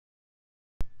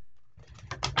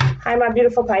Hi, my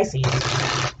beautiful Pisces.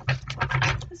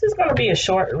 This is going to be a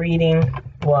short reading.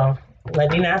 Well,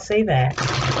 let me not say that.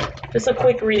 Just a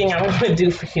quick reading I'm going to do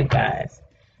for you guys.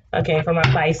 Okay, for my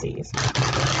Pisces.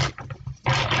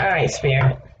 All right,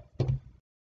 Spirit.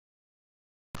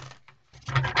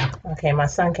 Okay, my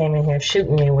son came in here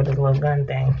shooting me with his little gun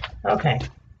thing. Okay.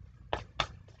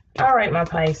 All right, my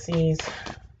Pisces.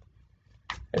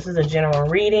 This is a general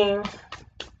reading.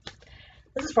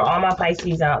 This is for all my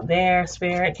Pisces out there.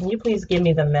 Spirit, can you please give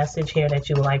me the message here that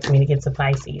you would like for me to get to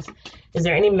Pisces? Is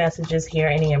there any messages here,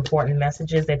 any important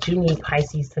messages that you need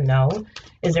Pisces to know?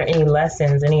 Is there any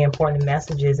lessons, any important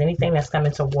messages, anything that's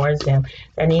coming towards them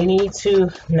that you need to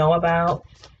know about?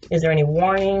 Is there any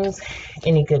warnings,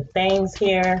 any good things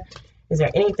here? Is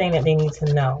there anything that they need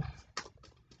to know?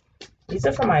 These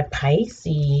are for my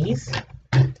Pisces.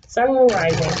 Sun, Moon,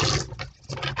 Rising,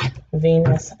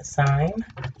 Venus sign.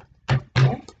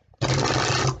 Okay.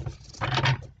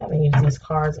 I haven't used these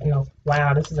cards in a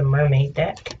while. This is a mermaid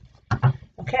deck.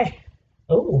 Okay.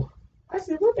 Ooh. I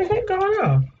see, what the heck going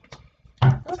on?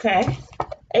 Okay.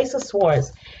 Ace of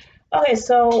Swords. Okay,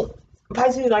 so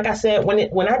Pisces, like I said,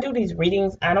 when I do these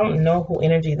readings, I don't know who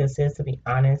energy this is, to be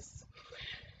honest.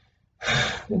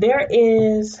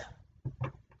 There's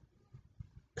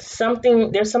some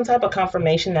type of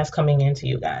confirmation that's coming into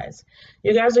you guys.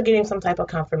 You guys are getting some type of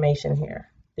confirmation here.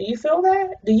 Do you feel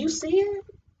that? Do you see it?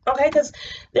 Okay, because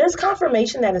there's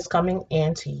confirmation that is coming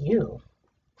into you.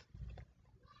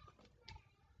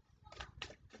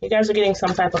 You guys are getting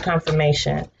some type of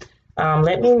confirmation.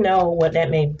 Let me know what that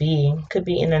may be. Could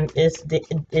be in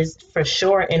is for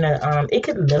sure in a it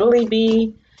could literally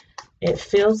be, it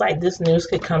feels like this news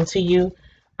could come to you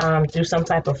through some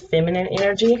type of feminine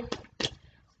energy,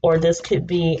 or this could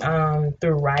be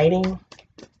through writing,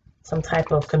 some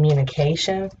type of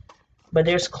communication. But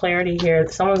there's clarity here.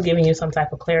 Someone's giving you some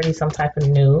type of clarity, some type of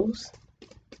news.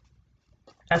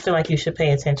 I feel like you should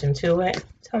pay attention to it.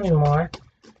 Tell me more.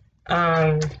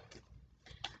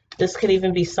 This could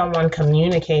even be someone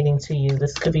communicating to you.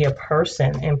 This could be a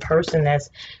person in person that's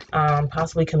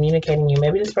possibly communicating you.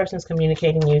 Maybe this person's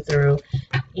communicating you through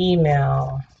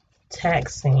email,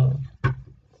 texting.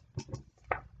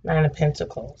 Nine of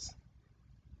Pentacles.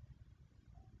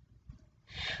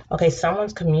 Okay,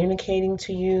 someone's communicating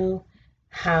to you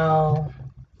how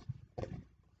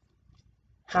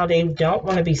they don't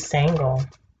want to be single.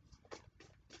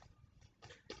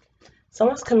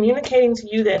 Someone's communicating to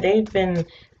you that they've been,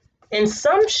 in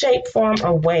some shape, form,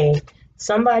 or way,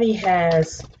 somebody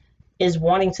is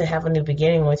wanting to have a new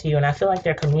beginning with you. And I feel like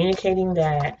they're communicating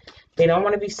that they don't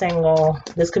want to be single.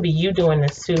 This could be you doing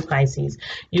this too, Pisces.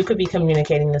 You could be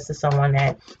communicating this to someone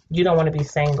that you don't want to be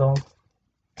single.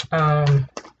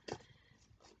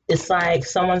 It's like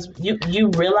you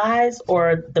realize,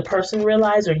 or the person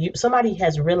realized, or somebody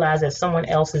has realized that someone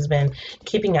else has been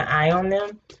keeping an eye on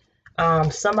them.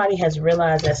 Somebody has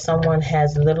realized that someone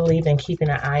has literally been keeping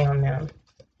an eye on them.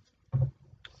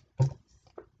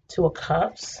 Two of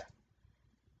Cups.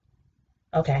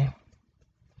 Okay.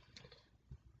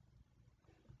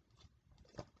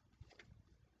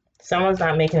 Someone's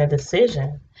not making a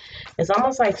decision. It's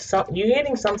almost like you're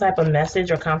getting some type of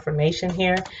message or confirmation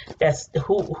here that's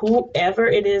whoever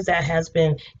it is that has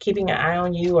been keeping an eye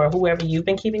on you, or whoever you've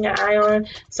been keeping an eye on,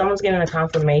 someone's getting a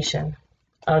confirmation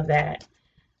of that.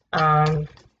 And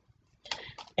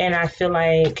I feel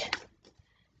like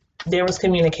there was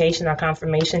communication or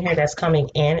confirmation here that's coming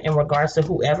in regards to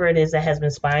whoever it is that has been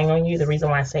spying on you. The reason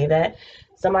why I say that,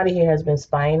 somebody here has been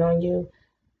spying on you,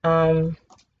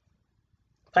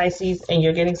 Pisces, and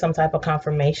you're getting some type of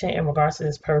confirmation in regards to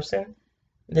this person.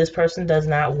 This person does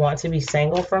not want to be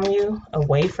single from you,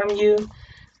 away from you.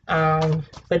 But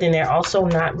then they're also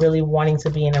not really wanting to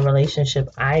be in a relationship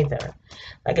either.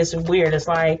 Like, it's weird. It's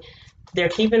like they're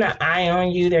keeping an eye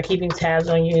on you. They're keeping tabs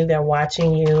on you. They're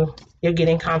watching you. You're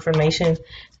getting confirmation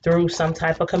through some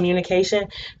type of communication.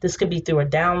 This could be through a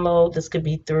download. This could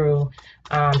be through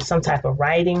some type of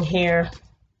writing here.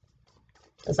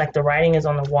 It's like the writing is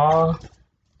on the wall.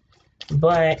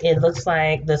 But it looks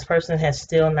like this person has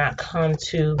still not come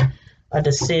to a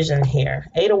decision here.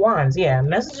 Eight of Wands, yeah.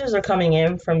 Messages are coming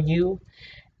in from you,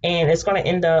 and it's going to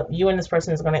end up, you and this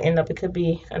person is going to end up, it could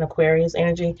be an Aquarius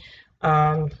energy.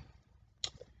 I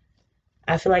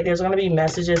feel like there's going to be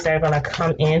messages that are going to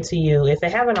come into you. If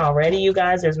they haven't already, you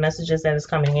guys, there's messages that is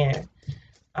coming in.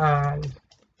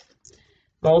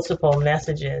 Multiple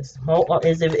messages.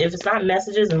 If it's not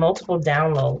messages, multiple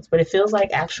downloads. But it feels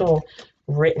like actual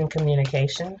written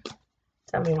communication.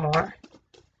 Tell me more.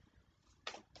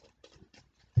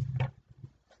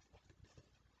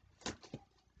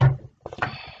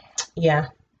 Yeah,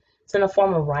 it's in the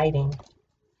form of writing.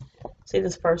 See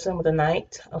this person with the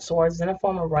Knight of Swords in a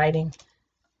form of writing.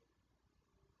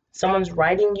 Someone's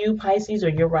writing you, Pisces, or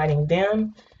you're writing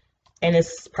them. And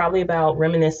it's probably about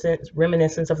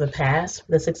reminiscence of the past,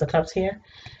 the Six of Cups here.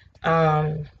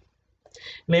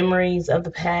 Memories of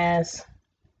the past.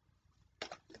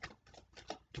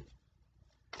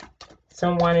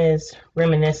 Someone is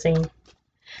reminiscing.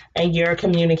 And you're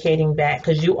communicating back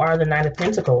because you are the Knight of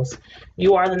Pentacles.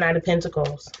 You are the Knight of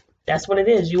Pentacles. That's what it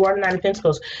is. You are the Knight of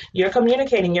Pentacles. You're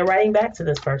communicating. You're writing back to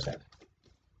this person.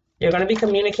 You're going to be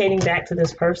communicating back to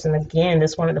this person. Again,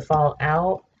 this wanted to fall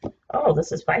out. Oh,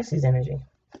 this is Pisces energy.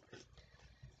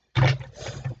 I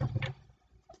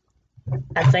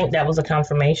think that was a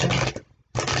confirmation.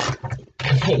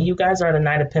 You guys are the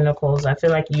Knight of Pentacles. I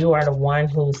feel like you are the one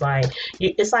who's like,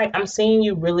 it's like I'm seeing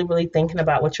you really, really thinking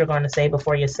about what you're going to say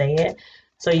before you say it.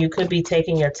 So you could be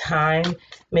taking your time,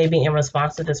 maybe in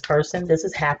response to this person. This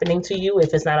is happening to you.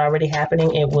 If it's not already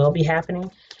happening, it will be happening.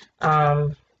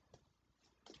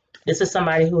 This is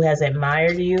somebody who has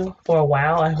admired you for a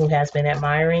while or who has been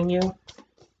admiring you.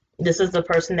 This is the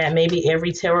person that maybe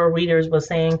every tarot reader was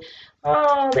saying,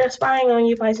 oh, they're spying on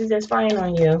you, Pisces, they're spying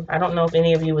on you. I don't know if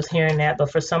any of you was hearing that,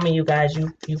 but for some of you guys,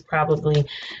 you've probably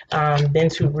been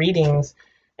to readings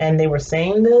and they were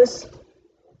saying this.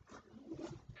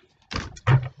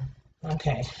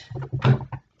 Okay.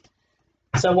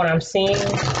 So what I'm seeing,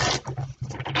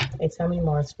 hey, tell me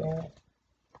more, Spirit.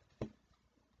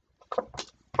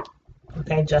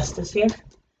 Okay, Justice here.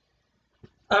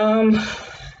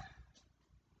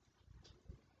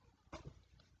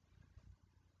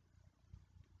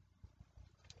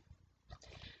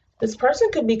 This person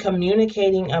could be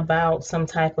communicating about some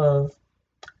type of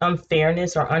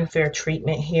unfairness or unfair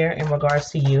treatment here in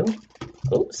regards to you.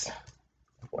 Oops.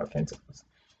 Four of Pentacles.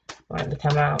 Wanted to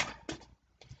come out.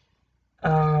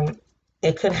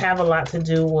 It could have a lot to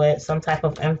do with some type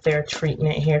of unfair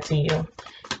treatment here to you.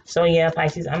 So yeah,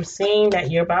 Pisces, I'm seeing that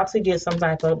you're about to get some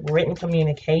type of written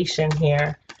communication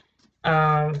here.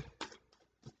 And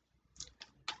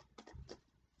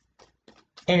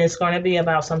it's going to be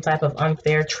about some type of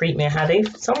unfair treatment.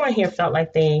 Someone here felt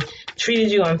like they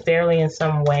treated you unfairly in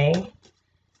some way.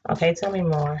 Okay, tell me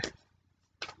more.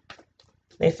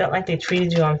 They felt like they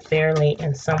treated you unfairly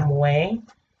in some way.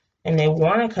 And they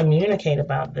want to communicate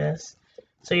about this.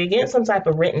 So you're getting some type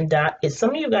of written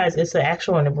some of you guys, it's an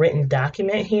actual written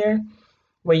document here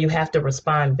where you have to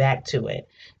respond back to it.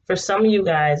 For some of you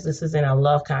guys, this is in a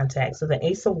love context. So the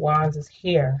Ace of Wands is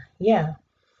here. Yeah.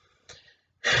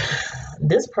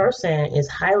 This person is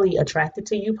highly attracted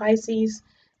to you, Pisces.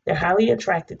 They're highly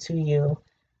attracted to you.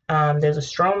 There's a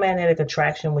strong magnetic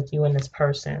attraction with you and this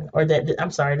person, or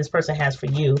this person has for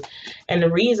you. And the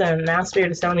reason, now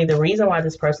Spirit is telling me the reason why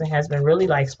this person has been really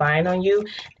like spying on you,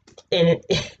 and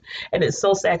it's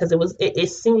so sad because it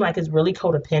seemed like it's really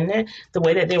codependent. The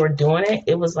way that they were doing it,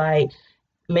 it was like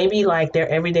maybe like their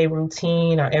everyday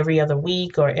routine, or every other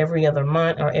week, or every other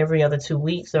month, or every other 2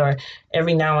 weeks, or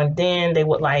every now and then they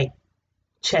would like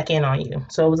check in on you.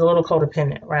 So it was a little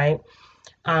codependent, right?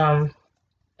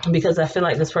 Because I feel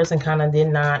like this person kind of did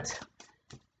not,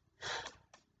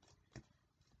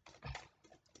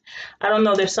 I don't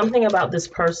know, there's something about this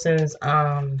person's,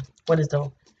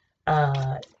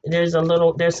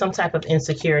 there's some type of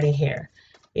insecurity here.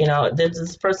 You know,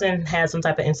 this person has some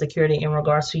type of insecurity in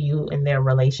regards to you and their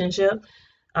relationship.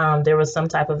 There was some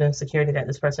type of insecurity that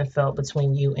this person felt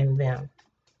between you and them.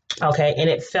 Okay, and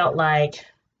it felt like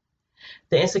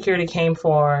the insecurity came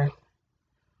for,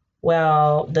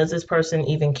 well, does this person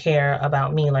even care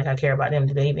about me like I care about them?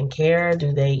 Do they even care?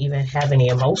 Do they even have any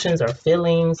emotions or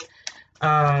feelings?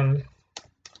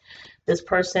 This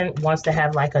person wants to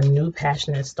have like a new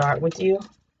passionate start with you.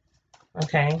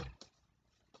 Okay.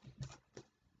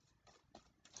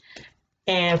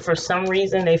 And for some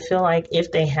reason, they feel like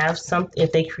if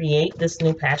they create this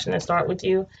new passionate start with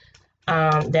you,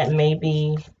 that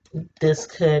maybe this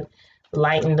could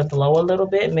lighten the blow a little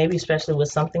bit, maybe especially with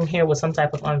something here with some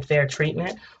type of unfair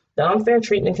treatment. The unfair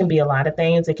treatment can be a lot of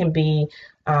things. It can be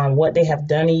what they have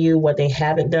done to you, what they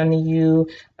haven't done to you,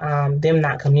 them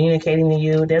not communicating to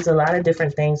you. There's a lot of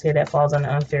different things here that falls under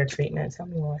unfair treatment. Tell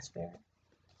me more, Spirit.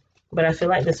 But I feel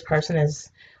like this person is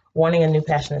wanting a new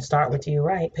passionate start with you,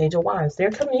 right? Page of Wands.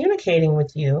 They're communicating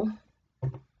with you.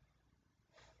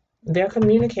 They're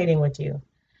communicating with you.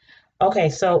 Okay,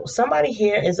 so somebody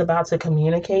here is about to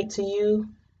communicate to you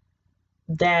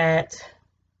that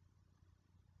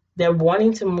they're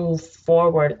wanting to move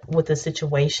forward with the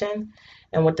situation,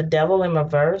 and with the Devil in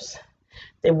reverse,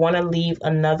 they want to leave a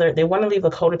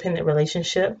codependent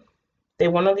relationship. They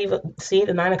want to leave, see,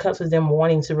 the Nine of Cups is them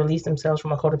wanting to release themselves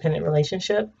from a codependent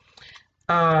relationship.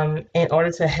 in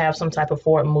order to have some type of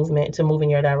forward movement to move in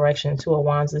your direction. Two of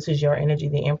Wands, this is your energy,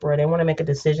 the Emperor. They want to make a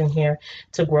decision here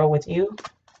to grow with you,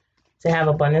 to have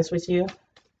abundance with you,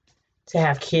 to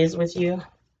have kids with you,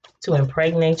 to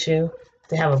impregnate you,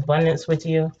 to have abundance with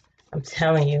you. I'm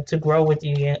telling you, to grow with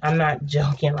you. I'm not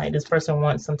joking. Like, this person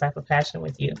wants some type of passion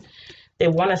with you. They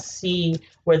want to see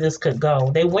where this could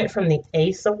go. They went from the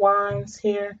Ace of Wands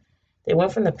here. They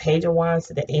went from the Page of Wands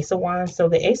to the Ace of Wands. So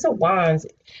the Ace of Wands,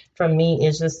 for me,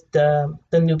 is just the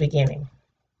new beginning.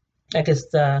 Like, it's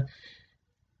the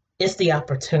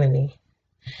opportunity.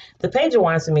 The Page of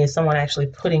Wands to me is someone actually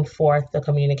putting forth the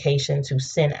communication to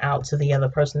send out to the other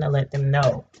person to let them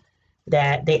know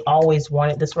that they always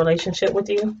wanted this relationship with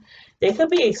you. They could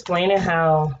be explaining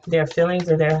how their feelings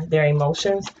or their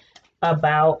emotions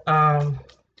about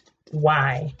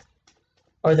why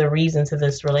or the reason to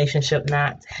this relationship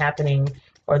not happening,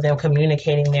 or them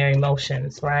communicating their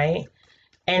emotions, right?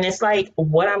 And it's like,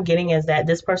 what I'm getting is that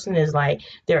this person is like,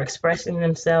 they're expressing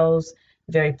themselves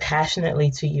very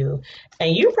passionately to you.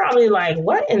 And you're probably like,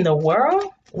 what in the world?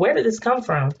 Where did this come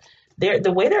from?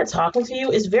 The way they're talking to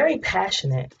you is very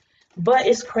passionate. But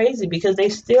it's crazy because they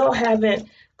still haven't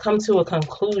come to a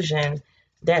conclusion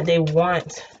that they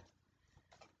want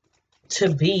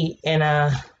to be in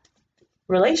a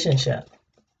relationship.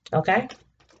 Okay?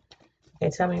 Okay,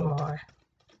 tell me more.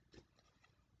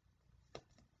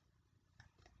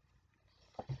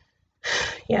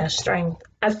 Yeah, strength.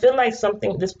 I feel like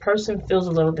this person feels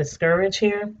a little discouraged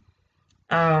here.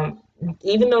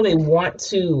 Even though they want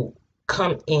to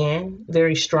come in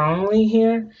very strongly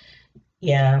here,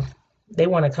 yeah, they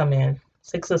want to come in.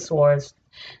 Six of Swords,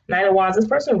 Knight of Wands. This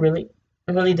person really,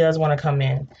 really does want to come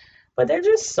in. But they're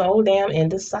just so damn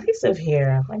indecisive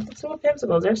here. Like the Two of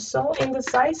Pentacles, they're so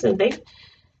indecisive.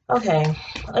 Okay,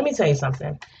 let me tell you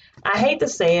something. I hate to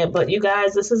say it, but you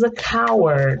guys, this is a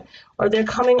coward. Or they're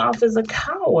coming off as a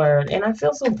coward. And I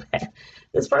feel so bad.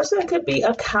 This person could be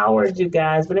a coward, you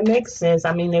guys, but it makes sense.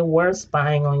 I mean, they were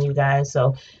spying on you guys.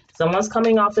 So someone's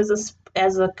coming off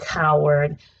as a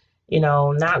coward, you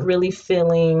know, not really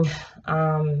feeling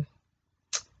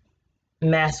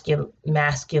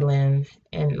masculine,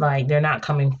 and like they're not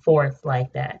coming forth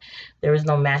like that. There is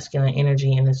no masculine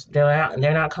energy in this. They're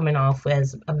not coming off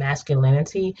as a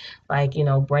masculinity, like, you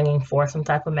know, bringing forth some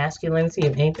type of masculinity.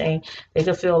 If anything, they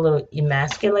could feel a little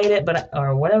emasculated, but,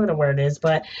 or whatever the word is.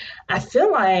 But I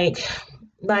feel like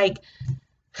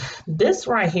this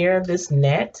right here, this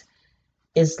net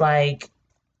is like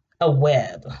a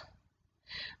web.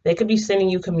 They could be sending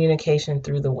you communication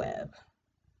through the web.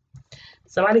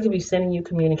 Somebody could be sending you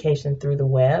communication through the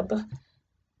web,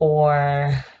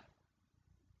 or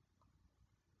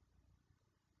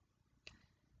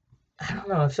I don't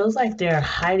know. It feels like they're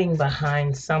hiding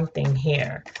behind something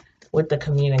here with the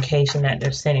communication that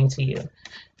they're sending to you.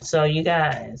 So you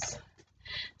guys,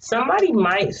 somebody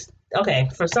might, okay,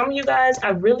 for some of you guys, I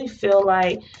really feel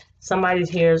like somebody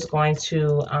here is going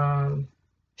to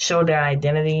show their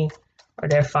identity, or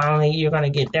you're going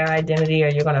to get their identity, or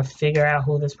you're going to figure out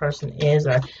who this person is.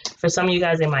 Or for some of you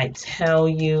guys, they might tell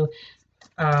you.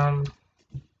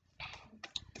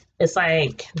 It's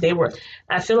like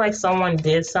I feel like someone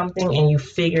did something and you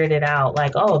figured it out.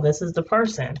 Like, oh, this is the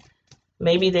person.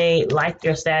 Maybe they liked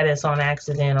your status on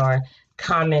accident, or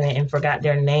commented and forgot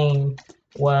their name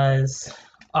was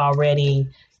already,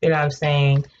 you know what I'm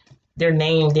saying? Their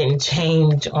name didn't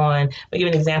change on, I'll give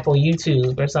an example,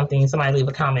 YouTube or something. Somebody leave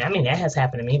a comment. I mean, that has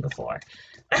happened to me before.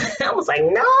 I was like,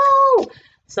 no.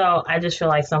 So I just feel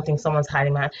like someone's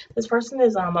hiding behind. This person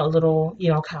is a little, you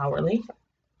know, cowardly.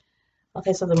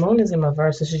 Okay, so the moon is in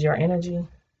reverse. This is your energy.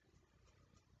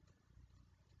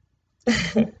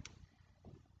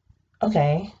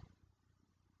 Okay.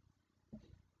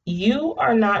 You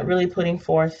are not really putting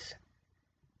forth,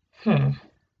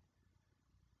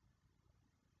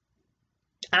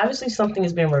 obviously something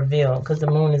has been revealed because the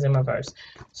moon is in reverse.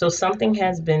 So something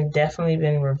has definitely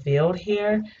been revealed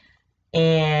here,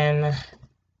 and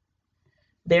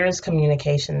there is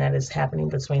communication that is happening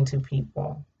between two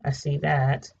people. I see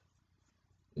that.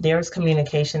 There's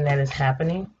communication that is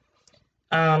happening.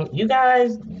 You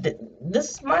guys,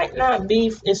 this might not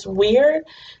be, it's weird.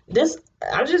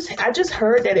 I just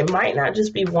heard that it might not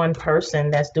just be one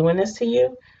person that's doing this to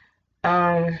you.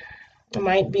 It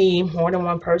might be more than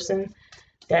one person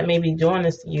that may be doing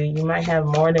this to you. You might have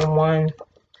more than one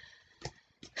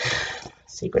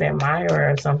secret admirer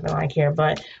or something like here.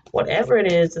 But whatever it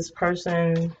is, this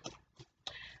person,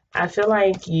 I feel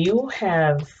like you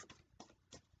have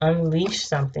unleashed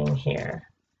something here.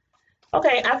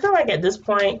 Okay, I feel like at this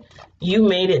point, you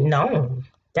made it known.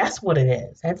 That's what it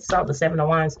is. I had to start with the Seven of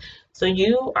Wands. So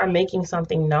you are making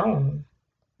something known.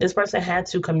 This person had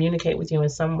to communicate with you in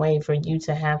some way for you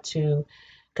to have to,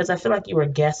 because I feel like you were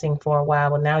guessing for a while,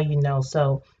 but now you know.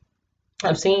 So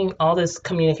I'm seeing all this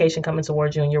communication coming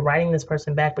towards you, and you're writing this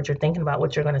person back, but you're thinking about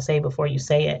what you're going to say before you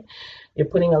say it. You're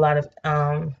putting a lot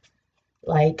of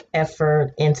like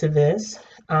effort into this.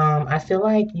 I feel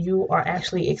like you are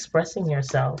actually expressing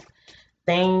yourself,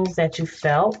 things that you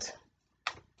felt.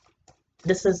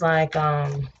 This is like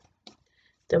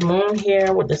the moon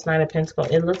here with this Knight of Pentacles.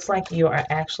 It looks like you are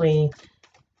actually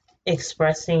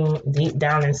expressing deep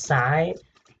down inside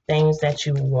things that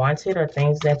you wanted or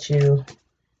things that you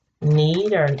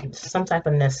need or some type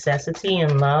of necessity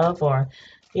in love, or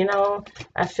you know,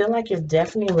 I feel like you're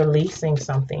definitely releasing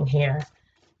something here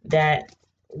that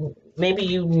maybe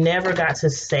you never got to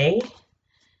say,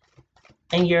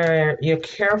 and you're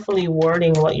carefully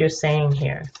wording what you're saying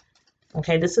here.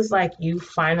 Okay, this is like you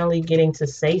finally getting to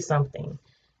say something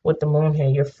with the moon here.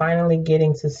 You're finally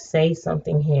getting to say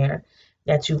something here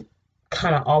that you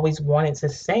kind of always wanted to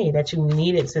say, that you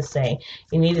needed to say.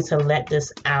 You needed to let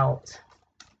this out.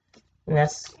 And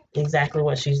that's exactly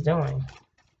what she's doing.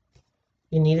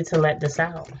 You needed to let this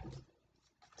out.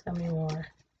 Tell me more.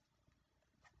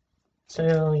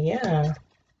 So, yeah.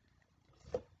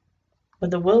 But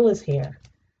the will is here.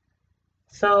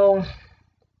 So,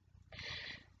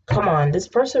 come on. This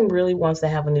person really wants to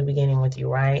have a new beginning with you,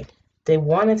 right? They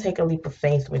want to take a leap of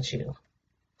faith with you.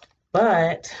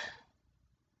 But,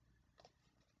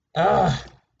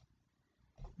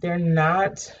 they're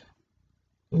not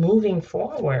moving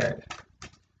forward.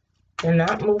 They're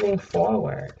not moving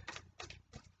forward.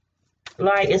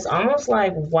 Like, it's almost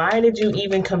like, why did you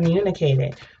even communicate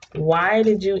it? Why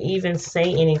did you even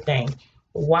say anything?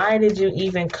 Why did you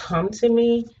even come to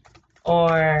me?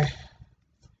 Or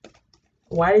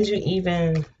why did you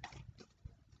even...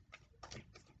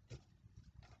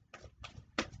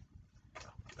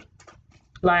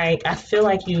 Like, I feel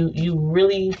like you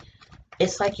really...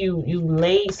 It's like you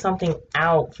laid something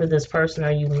out for this person,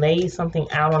 or you laid something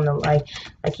out on the, like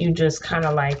you just kind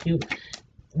of like,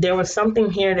 there was something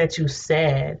here that you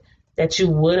said that you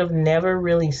would have never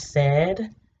really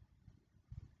said,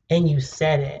 and you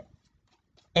said it.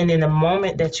 And in the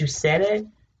moment that you said it,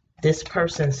 this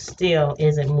person still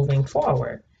isn't moving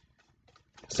forward.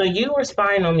 So you were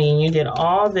spying on me, and you did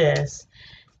all this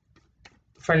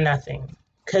for nothing.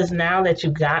 Because now that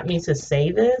you got me to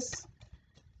say this,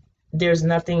 there's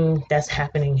nothing that's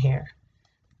happening here.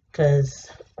 Because,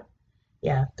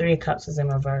 yeah, 3 of Cups is in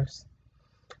reverse.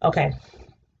 Okay.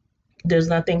 There's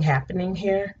nothing happening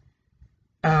here.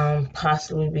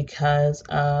 Possibly because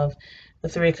of the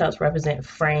 3 of Cups represent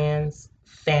friends,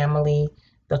 family,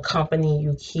 the company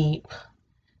you keep.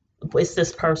 It's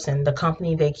this person, the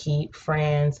company they keep,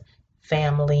 friends,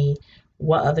 family,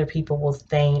 what other people will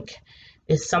think.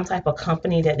 It's some type of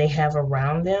company that they have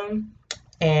around them.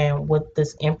 And with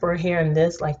this Emperor here and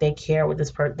this, like, they care what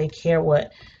they care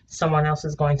what someone else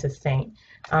is going to think.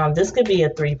 This could be a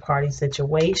 3-party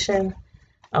situation.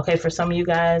 Okay, for some of you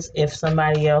guys, if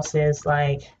somebody else is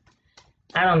like,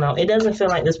 I don't know, it doesn't feel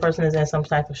like this person is in some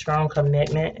type of strong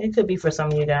commitment. It could be for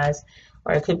some of you guys,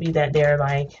 or it could be that they're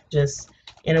like just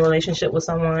in a relationship with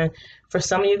someone. For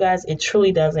some of you guys, it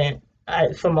truly doesn't.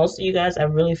 For most of you guys, I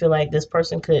really feel like this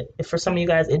person could, for some of you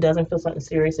guys, it doesn't feel something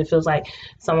serious. It feels like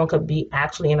someone could be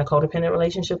actually in a codependent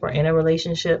relationship, or in a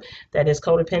relationship that is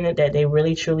codependent, that they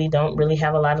really, truly don't really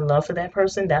have a lot of love for that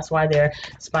person. That's why they're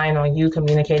spying on you,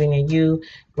 communicating to you,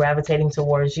 gravitating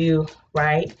towards you,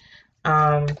 right?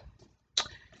 And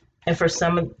for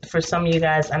some of you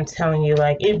guys, I'm telling you,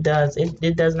 like, it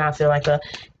does not feel like a,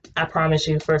 I promise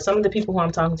you, for some of the people who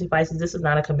I'm talking to, Pisces, this is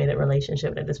not a committed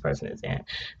relationship that this person is in.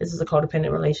 This is a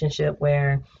codependent relationship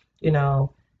where, you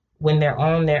know, when they're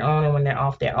on, they're on, and when they're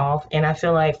off, they're off. And I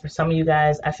feel like for some of you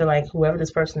guys, I feel like whoever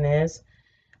this person is,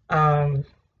 they're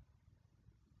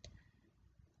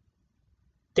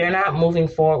not moving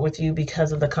forward with you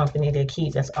because of the company they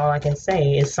keep. That's all I can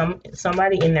say. Is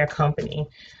somebody in their company.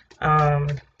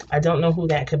 I don't know who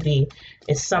that could be.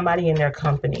 It's somebody in their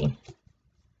company.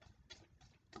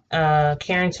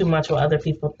 Caring too much what other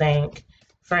people think.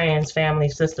 Friends, family,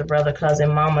 sister, brother,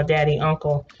 cousin, mama, daddy,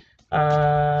 uncle,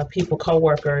 people,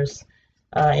 co-workers,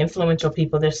 influential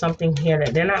people. There's something here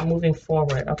that they're not moving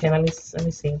forward. Okay, let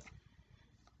me see.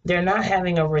 They're not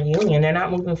having a reunion. They're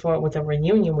not moving forward with a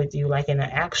reunion with you, like in an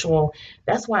actual.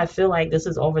 That's why I feel like this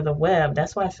is over the web.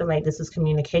 That's why I feel like this is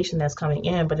communication that's coming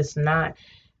in, but it's not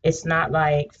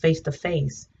like face to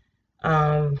face.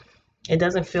 It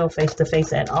doesn't feel face to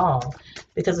face at all,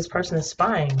 because this person is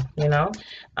spying, you know.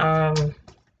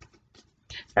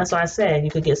 That's why I said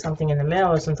you could get something in the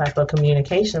mail or some type of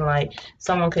communication. Like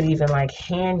someone could even like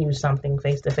hand you something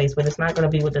face to face, but it's not going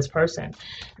to be with this person,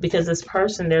 because this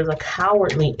person, there's a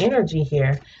cowardly energy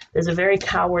here. There's a very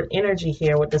coward energy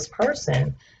here with this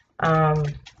person,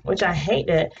 which I hate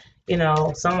that, you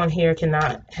know, someone here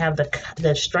cannot have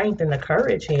the strength and the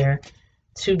courage here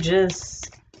to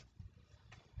just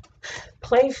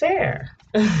play fair.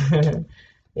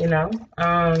 You know.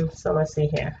 So let's see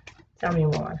here. Tell me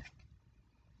more.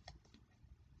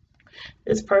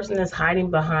 This person is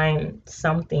hiding behind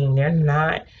something. They're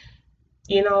not,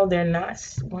 you know, they're not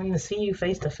wanting to see you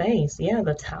face to face. Yeah,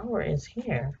 the Tower is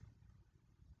here.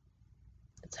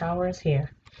 The Tower is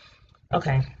here.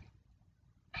 Okay.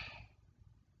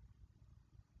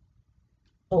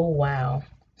 Oh, wow.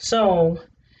 So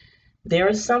there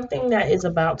is something that is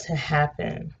about to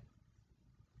happen.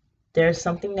 There's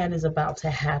something that is about to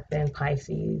happen,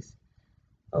 Pisces.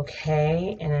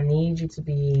 Okay, and I need you to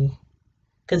be,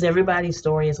 because everybody's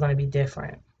story is going to be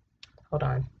different. Hold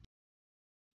on.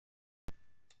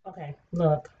 Okay,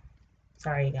 look.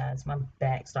 Sorry, guys. My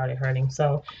back started hurting.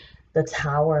 So the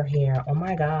Tower here. Oh,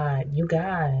 my God. You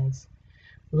guys.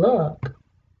 Look.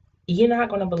 You're not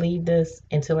going to believe this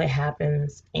until it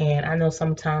happens. And I know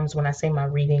sometimes when I say my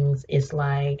readings, it's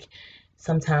like,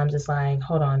 sometimes it's like,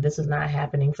 hold on, this is not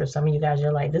happening. For some of you guys,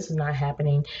 you're like, this is not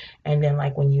happening. And then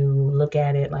like when you look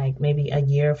at it, like maybe a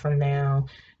year from now,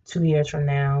 2 years from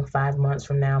now, 5 months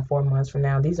from now, 4 months from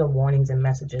now, these are warnings and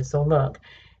messages. So look,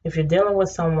 if you're dealing with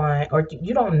someone or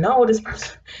you don't know this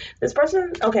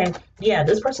person, okay, yeah,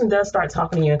 this person does start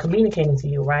talking to you and communicating to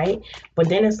you, right? But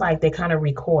then it's like they kind of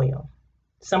recoil.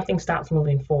 Something stops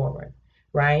moving forward,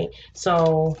 right?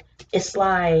 So it's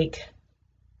like,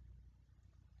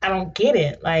 I don't get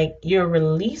it. Like you're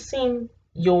releasing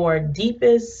your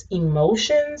deepest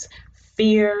emotions,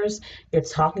 fears. You're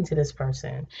talking to this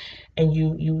person, and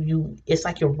you. It's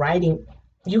like you're writing.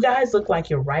 You guys look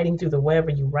like you're writing through the web,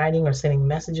 or you're writing or sending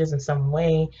messages in some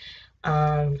way.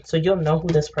 So you'll know who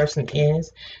this person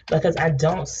is, because I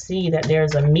don't see that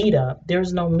there's a meetup.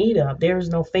 There's no meetup. There's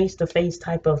no face-to-face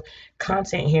type of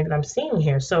content here that I'm seeing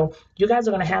here. So you guys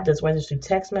are going to have this, whether it's through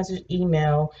text message,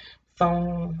 email,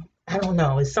 phone, I don't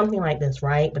know. It's something like this,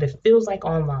 right? But it feels like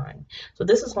online. So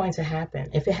this is going to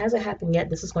happen. If it hasn't happened yet,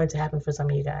 this is going to happen for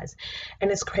some of you guys. And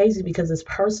it's crazy because this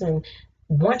person,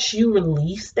 once you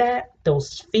release that,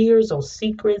 those fears, those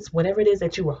secrets, whatever it is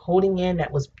that you were holding in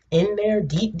that was in there,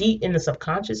 deep, deep in the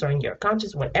subconscious or in your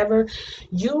conscious, whatever,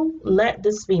 you let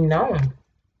this be known.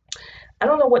 I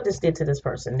don't know what this did to this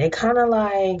person. They kind of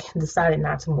like decided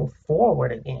not to move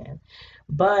forward again.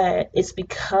 But it's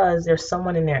because there's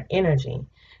someone in their energy.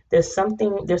 There's some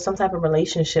type of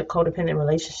relationship, codependent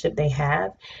relationship they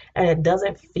have, and it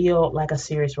doesn't feel like a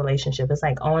serious relationship. It's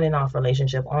like on and off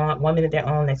relationship. On 1 minute they're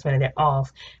on, next minute they're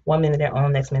off. 1 minute they're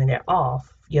on, next minute they're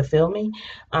off. You feel me?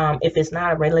 If it's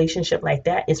not a relationship like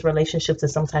that, it's relationship to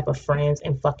some type of friends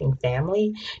and fucking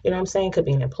family. You know what I'm saying? Could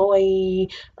be an employee.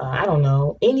 I don't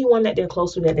know. Anyone that they're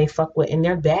close to that they fuck with, and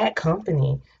they're bad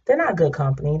company. They're not good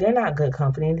company. They're not good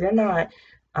company. They're not,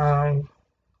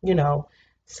 you know,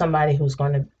 somebody who's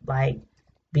going to like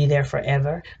be there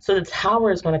forever. So the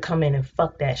Tower is going to come in and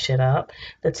fuck that shit up.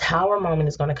 The Tower moment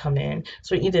is going to come in.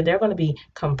 So either they're going to be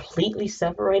completely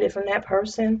separated from that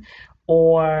person,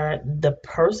 or the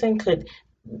person could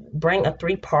bring a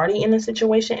three-party in the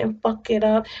situation and fuck it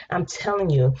up. I'm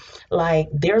telling you, like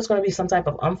there's going to be some type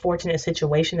of unfortunate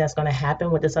situation that's going to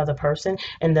happen with this other person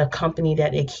and the company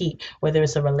that they keep, whether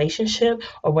it's a relationship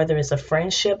or whether it's a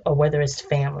friendship or whether it's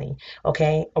family,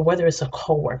 okay, or whether it's a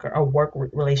coworker or work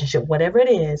relationship, whatever it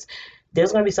is.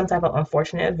 There's going to be some type of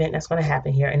unfortunate event that's going to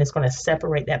happen here, and it's going to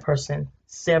separate that person,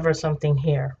 sever something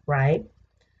here, right?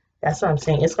 That's what I'm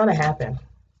saying. It's going to happen.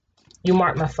 You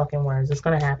mark my fucking words. It's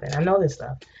going to happen. I know this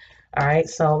stuff. All right.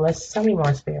 So let's tell me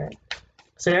more, Spirit.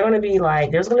 So they're going to be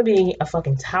like, there's going to be a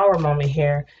fucking Tower moment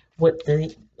here with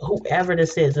the whoever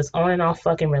this is, this on and off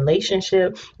fucking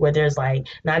relationship where there's like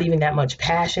not even that much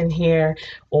passion here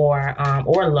or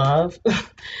love,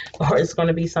 or it's going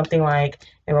to be something like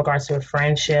in regards to a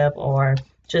friendship or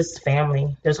just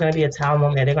family. There's going to be a Tower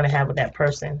moment that they're going to have with that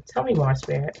person. Tell me more,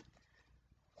 Spirit.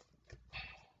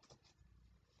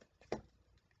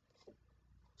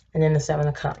 And then the Seven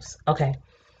of Cups. Okay.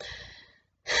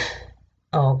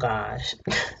 Oh gosh.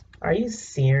 Are you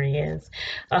serious?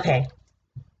 Okay.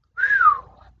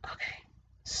 Okay.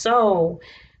 So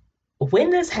when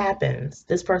this happens,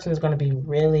 this person is going to be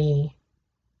really.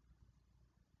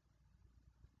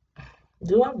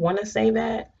 Do I want to say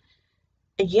that?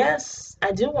 Yes,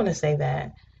 I do want to say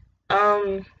that.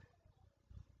 I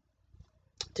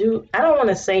don't want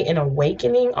to say an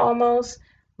awakening almost,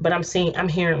 but I'm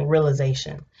hearing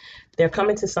realization. They're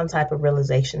coming to some type of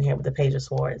realization here with the Page of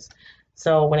Swords.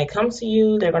 So when it comes to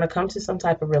you, they're going to come to some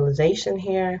type of realization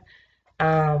here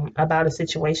about a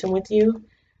situation with you.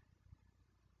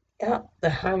 Yep, the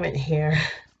Hermit here.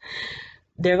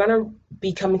 They're going to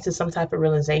be coming to some type of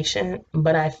realization,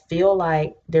 but I feel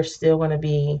like they're still going to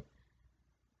be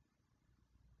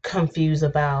confused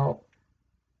about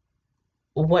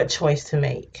what choice to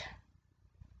make.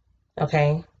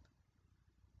 Okay?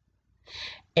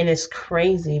 And it's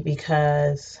crazy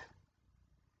because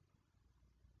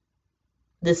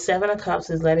the Seven of Cups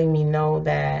is letting me know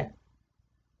that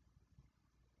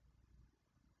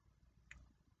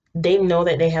they know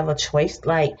that they have a choice.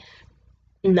 Like,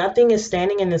 nothing is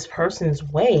standing in this person's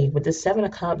way. With the Seven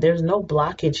of Cups, there's no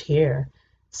blockage here.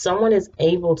 Someone is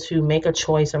able to make a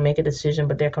choice or make a decision,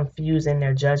 but they're confused in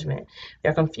their judgment.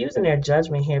 They're confused in their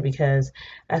judgment here because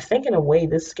I think in a way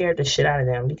this scared the shit out of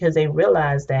them because they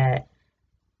realize that,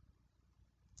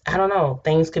 I don't know,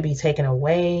 things could be taken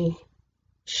away.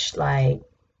 Like,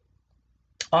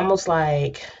 almost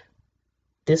like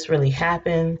this really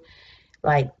happened.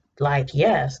 Like,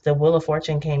 yes, the Wheel of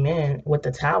Fortune came in with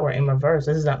the Tower in reverse.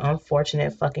 This is an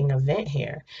unfortunate fucking event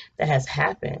here that has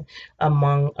happened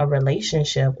among a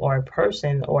relationship or a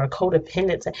person or a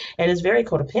codependent. And it's very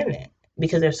codependent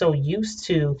because they're so used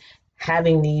to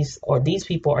having these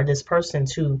people or this person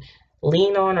to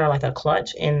lean on or like a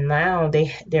clutch. And now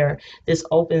this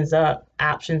opens up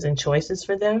options and choices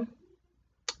for them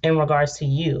in regards to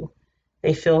you.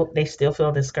 They still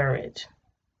feel discouraged.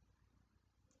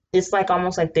 It's like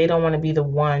almost like they don't want to be the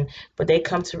one, but they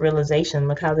come to realization.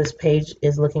 Look how this page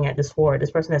is looking at this forward.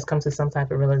 This person has come to some type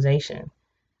of realization,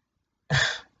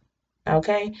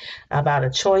 okay, about a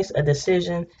choice, a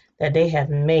decision that they have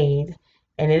made,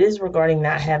 and it is regarding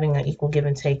not having an equal give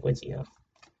and take with you,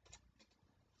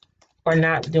 or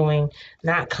not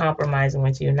compromising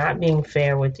with you, not being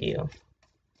fair with you.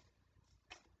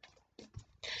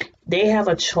 They have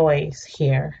a choice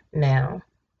here now.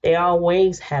 They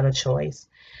always had a choice.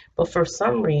 But for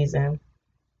some reason,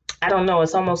 I don't know,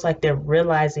 it's almost like they're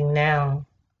realizing now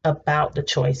about the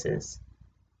choices,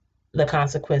 the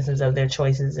consequences of their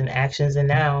choices and actions. And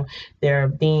now they're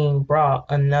being brought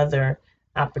another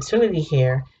opportunity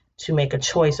here to make a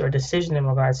choice or decision in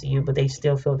regards to you, but they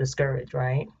still feel discouraged,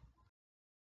 right?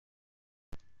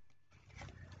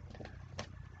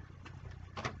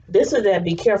 This is that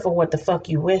be careful what the fuck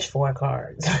you wish for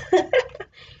cards.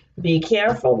 Be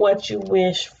careful what you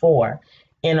wish for.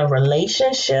 In a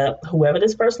relationship, whoever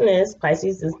this person is,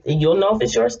 Pisces, you'll know if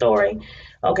it's your story,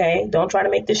 okay? Don't try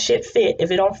to make this shit fit if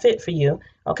it don't fit for you,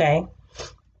 okay?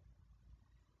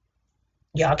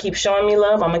 Y'all keep showing me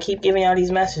love, I'm going to keep giving y'all these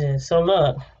messages. So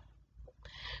look,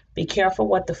 be careful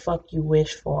what the fuck you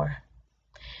wish for.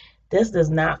 This does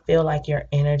not feel like your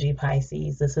energy,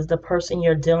 Pisces. This is the person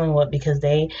you're dealing with because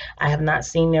I have not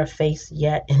seen their face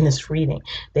yet in this reading.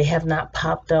 They have not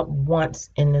popped up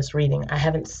once in this reading. I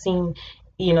haven't seen,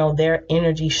 their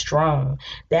energy strong.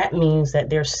 That means that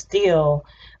they're still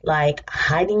like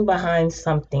hiding behind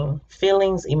something,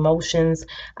 feelings, emotions.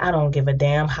 I don't give a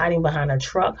damn. Hiding behind a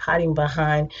truck, hiding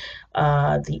behind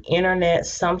the internet,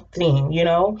 something,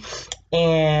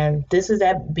 And this is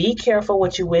that be careful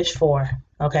what you wish for.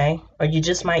 Okay, or you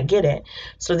just might get it.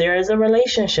 So there is a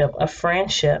relationship, a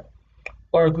friendship,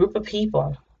 or a group of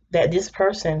people that this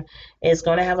person is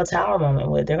going to have a tower moment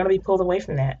with. They're going to be pulled away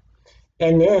from that.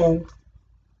 And then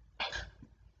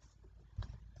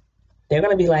they're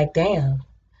going to be like, damn,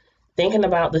 thinking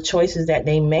about the choices that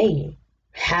they made,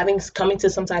 coming to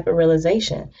some type of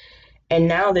realization. And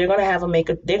now they're going to have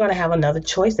another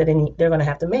choice that they're going to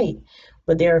have to make.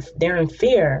 But they're in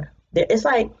fear. It's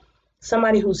like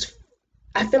somebody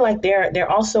I feel like they're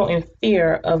also in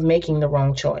fear of making the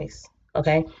wrong choice,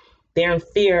 okay? They're in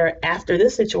fear after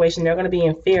this situation. They're going to be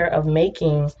in fear of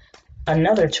making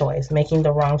another choice, making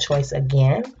the wrong choice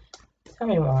again. Tell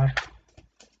me more.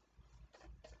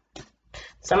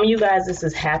 Some of you guys, this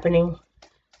is happening.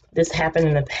 This happened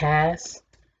in the past,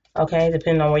 okay?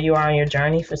 Depending on where you are on your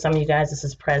journey. For some of you guys, this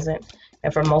is present.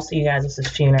 And for most of you guys, this is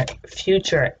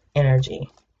future energy.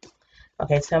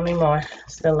 Okay, tell me more.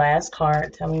 It's the last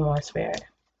card. Tell me more, Spirit.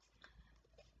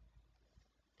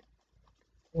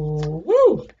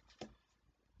 Woo!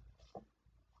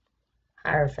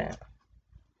 Hierophant.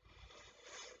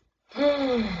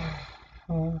 I'm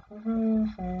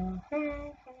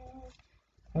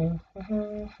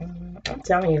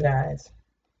telling you guys.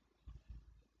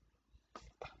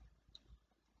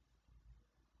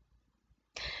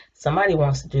 Somebody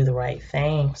wants to do the right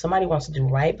thing. Somebody wants to do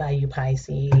right by you,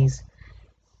 Pisces.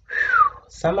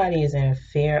 Somebody is in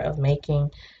fear of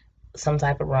making some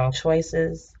type of wrong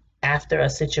choices after a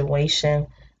situation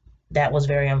that was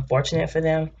very unfortunate for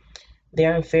them.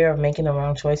 They're in fear of making the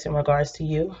wrong choice in regards to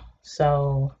you.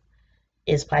 So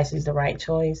is Pisces the right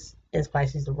choice? Is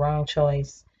Pisces the wrong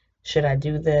choice? Should I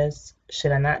do this?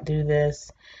 Should I not do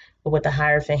this? But with the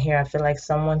Hierophant here, I feel like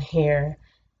someone here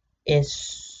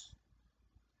is,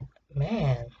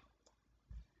 man,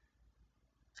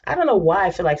 I don't know why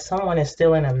I feel like someone is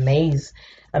still in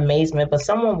amazement, but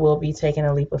someone will be taking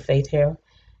a leap of faith here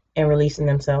and releasing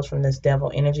themselves from this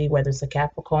devil energy, whether it's a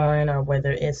Capricorn or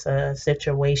whether it's a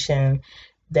situation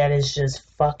that is just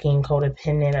fucking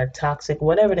codependent or toxic,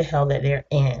 whatever the hell that they're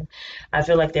in. I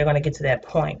feel like they're going to get to that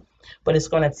point, but it's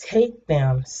going to take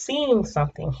them seeing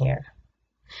something here.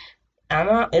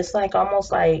 It's like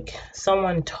almost like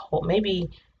someone told, maybe,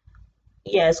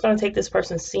 yeah, it's going to take this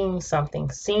person seeing something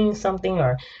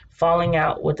or falling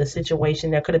out with the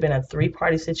situation. There could have been a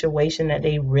three-party situation that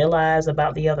they realize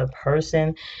about the other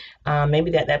person. Maybe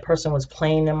that person was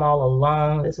playing them all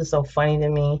along. This is so funny to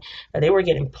me that they were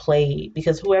getting played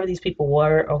because whoever these people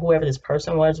were or whoever this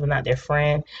person was not their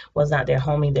friend, was not their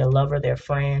homie, their lover, their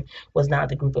friend, was not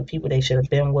the group of people they should have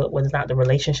been with, was not the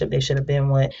relationship they should have been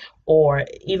with, or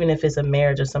even if it's a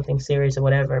marriage or something serious or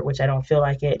whatever, which I don't feel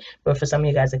like it, but for some of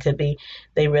you guys it could be,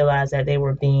 they realized that they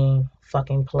were being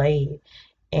fucking played.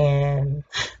 And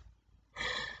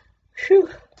whew,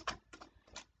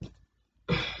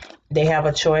 they have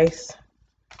a choice.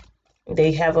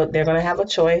 They're gonna have a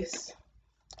choice.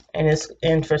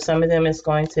 And for some of them it's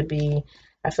going to be,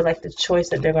 I feel like the choice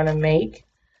that they're gonna make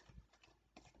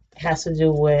has to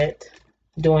do with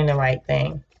doing the right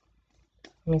thing.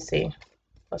 Let me see.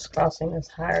 What's crossing this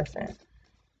Hierophant?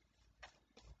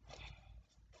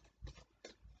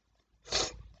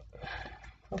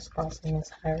 What's crossing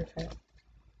this Hierophant?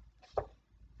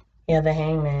 Yeah, the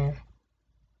Hangman.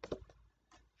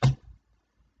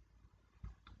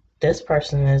 This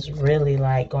person is really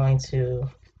like they're going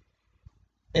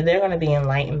to be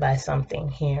enlightened by something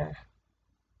here.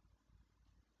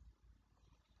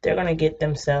 They're going to get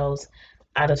themselves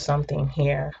out of something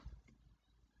here.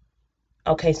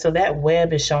 Okay, so that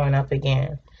web is showing up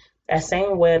again. That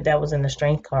same web that was in the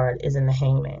Strength card is in the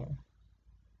Hangman.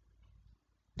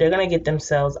 They're going to get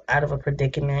themselves out of a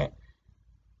predicament.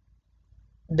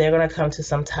 They're going to come to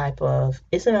some type of,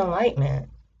 it's an enlightenment.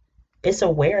 It's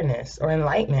awareness or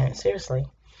enlightenment, seriously.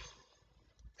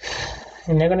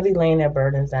 And they're going to be laying their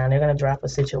burdens down. They're going to drop a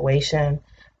situation.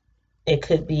 It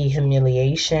could be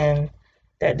humiliation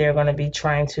that they're going to be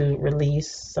trying to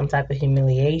release, some type of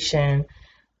humiliation,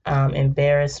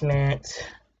 embarrassment.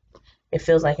 It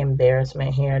feels like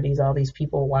embarrassment here. All these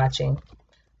people watching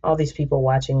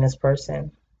this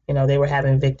person. You know, they were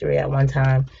having victory at one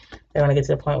time. They're going to get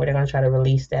to the point where they're going to try to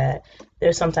release that.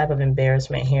 There's some type of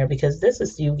embarrassment here because this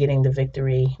is you getting the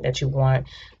victory that you want.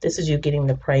 This is you getting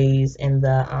the praise and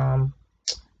the,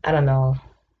 I don't know,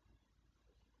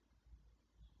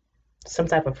 some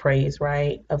type of praise,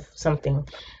 right, of something.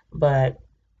 But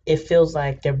it feels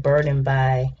like they're burdened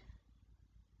by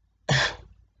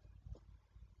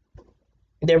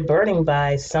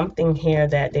something here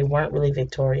that they weren't really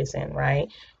victorious in, right?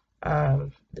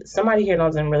 Somebody here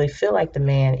doesn't really feel like the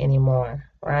man anymore,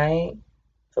 right?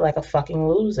 Feel like a fucking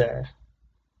loser.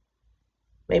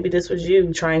 Maybe this was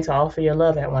you trying to offer your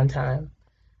love at one time.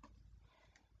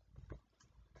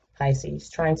 Pisces,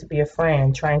 trying to be a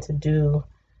friend, trying to do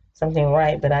something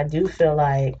right. But I do feel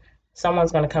like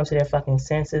someone's going to come to their fucking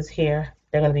senses here.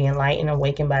 They're going to be enlightened,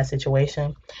 awakened by a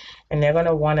situation. And they're going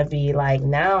to want to be like,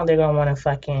 now they're going to want to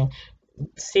fucking,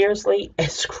 seriously,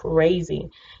 it's crazy.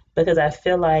 Because I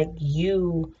feel like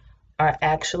you are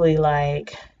actually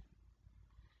like,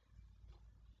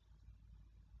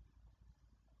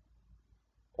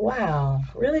 wow,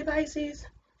 really, Pisces?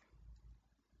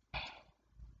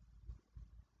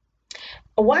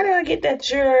 Why do I get that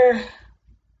you're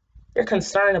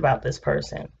concerned about this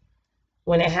person?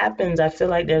 When it happens, I feel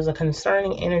like there's a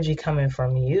concerning energy coming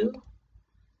from you.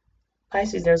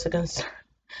 Pisces, there's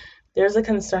a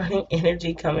concerning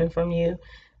energy coming from you.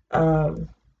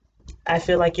 I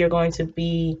feel like you're going to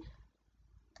be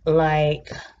like,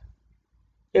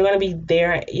 you're going to be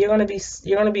there. You're going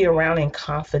to be around and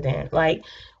confident. Like,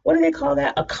 what do they call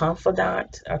that? A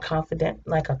confidant or confident,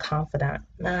 like a confidant.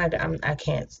 Nah, I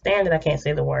can't stand it. I can't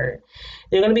say the word.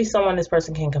 You're going to be someone this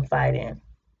person can confide in.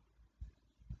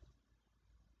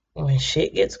 When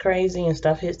shit gets crazy and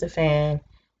stuff hits the fan,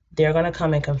 they're going to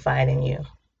come and confide in you.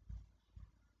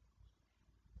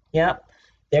 Yep.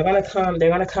 They're going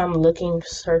to come looking,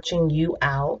 searching you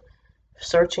out,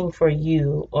 searching for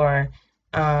you, or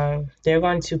they're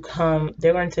going to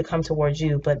come towards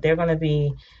you, but they're going to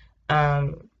be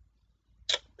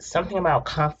something about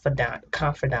confidant.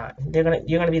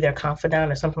 You're gonna be their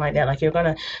confidant or something like that. Like they're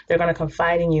gonna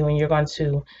confide in you, and you're going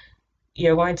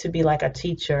to be like a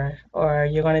teacher, or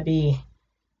you're going to be,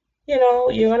 you're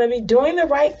going to be doing the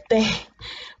right thing.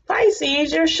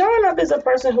 Pisces, you're showing up as a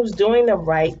person who's doing the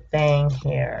right thing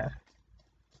here.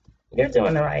 You're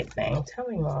doing the right thing. Tell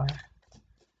me more.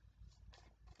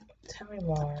 Tell me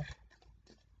more.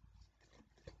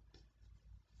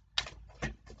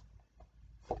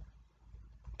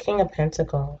 King of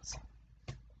Pentacles.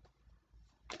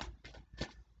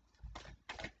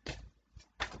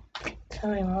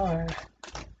 Tell me more.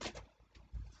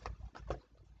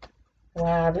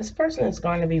 Wow, this person is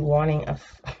going to be wanting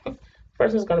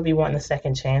person's going to be wanting a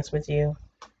second chance with you.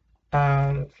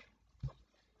 They're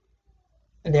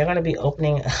going to be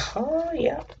opening. Oh,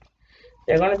 yeah.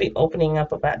 They're going to be opening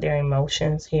up about their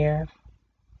emotions here.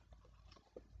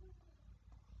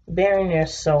 Bearing their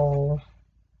soul.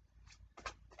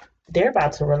 They're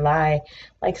about to rely,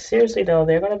 like seriously though,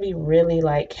 they're going to be really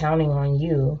like counting on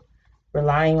you,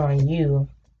 relying on you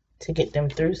to get them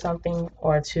through something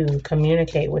or to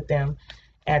communicate with them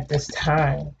at this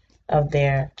time of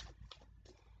their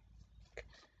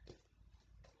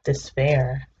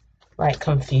despair, like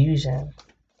confusion.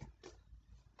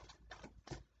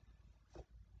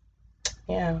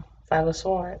 Yeah, Five of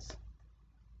Swords.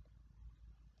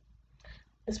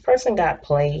 This person got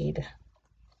played.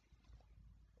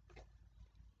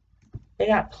 They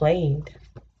got played.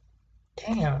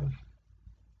 Damn.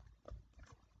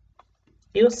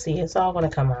 You'll see. It's all going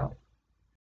to come out.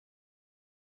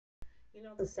 You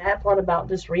know, the sad part about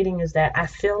this reading is that I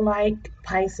feel like,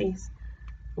 Pisces,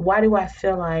 why do I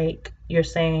feel like you're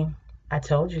saying, I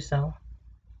told you so?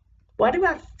 Why do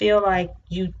I feel like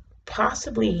you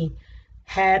possibly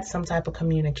had some type of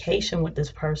communication with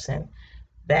this person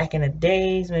back in the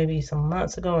days, maybe some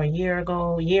months ago, a year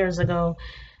ago, years ago,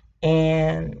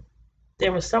 and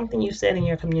there was something you said in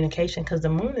your communication, because the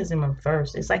moon is in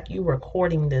reverse. It's like you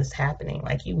recording this happening.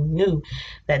 Like you knew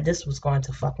that this was going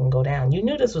to fucking go down. You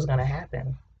knew this was going to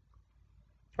happen.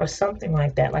 Or something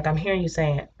like that. Like I'm hearing you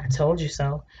saying, I told you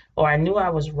so. Or I knew I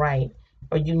was right.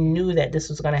 Or you knew that this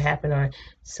was going to happen. Or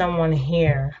someone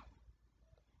here.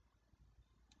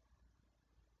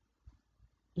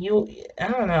 I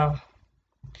don't know.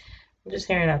 I'm just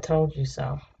hearing I told you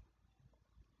so.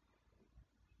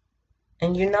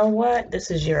 And you know what?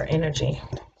 This is your energy.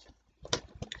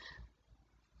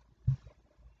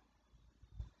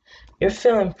 You're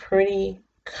feeling pretty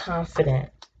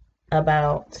confident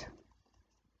about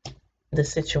the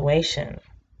situation.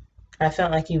 I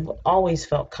felt like you've always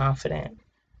felt confident.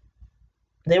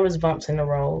 There was bumps in the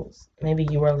roads. Maybe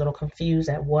you were a little confused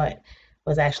at what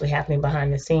was actually happening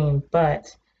behind the scene,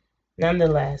 but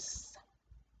nonetheless,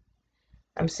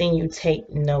 I'm seeing you take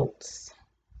notes.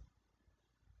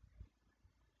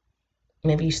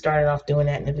 Maybe you started off doing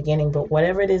that in the beginning, but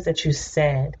whatever it is that you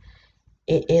said,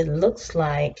 it looks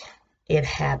like it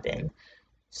happened.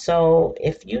 So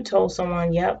if you told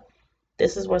someone, yep,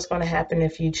 this is what's going to happen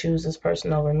if you choose this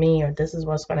person over me, or this is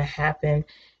what's going to happen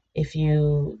if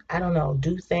you, I don't know,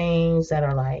 do things that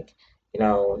are like,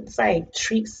 it's like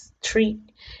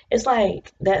it's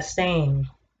like that saying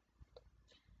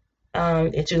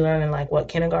that you learn in like what,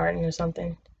 kindergarten or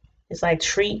something. It's like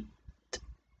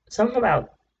something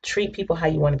about treat people how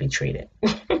you want to be treated.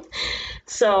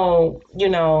 So,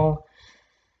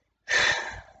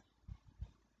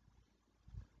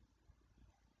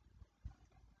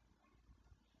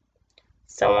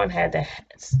 someone had to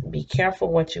be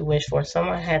careful what you wish for.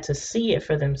 Someone had to see it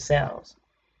for themselves.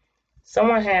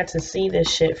 Someone had to see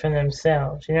this shit for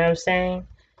themselves. You know what I'm saying?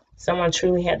 Someone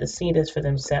truly had to see this for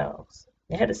themselves.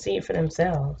 They had to see it for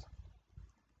themselves.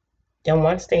 And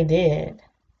once they did,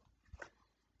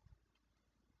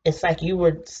 it's like you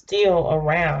were still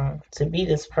around to be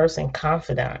this person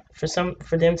confidant,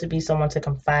 for them to be someone to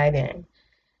confide in.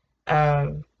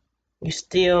 You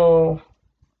still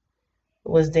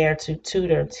was there to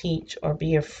tutor, teach, or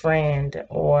be a friend,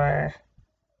 or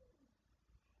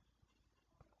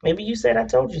maybe you said, I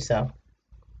told you so.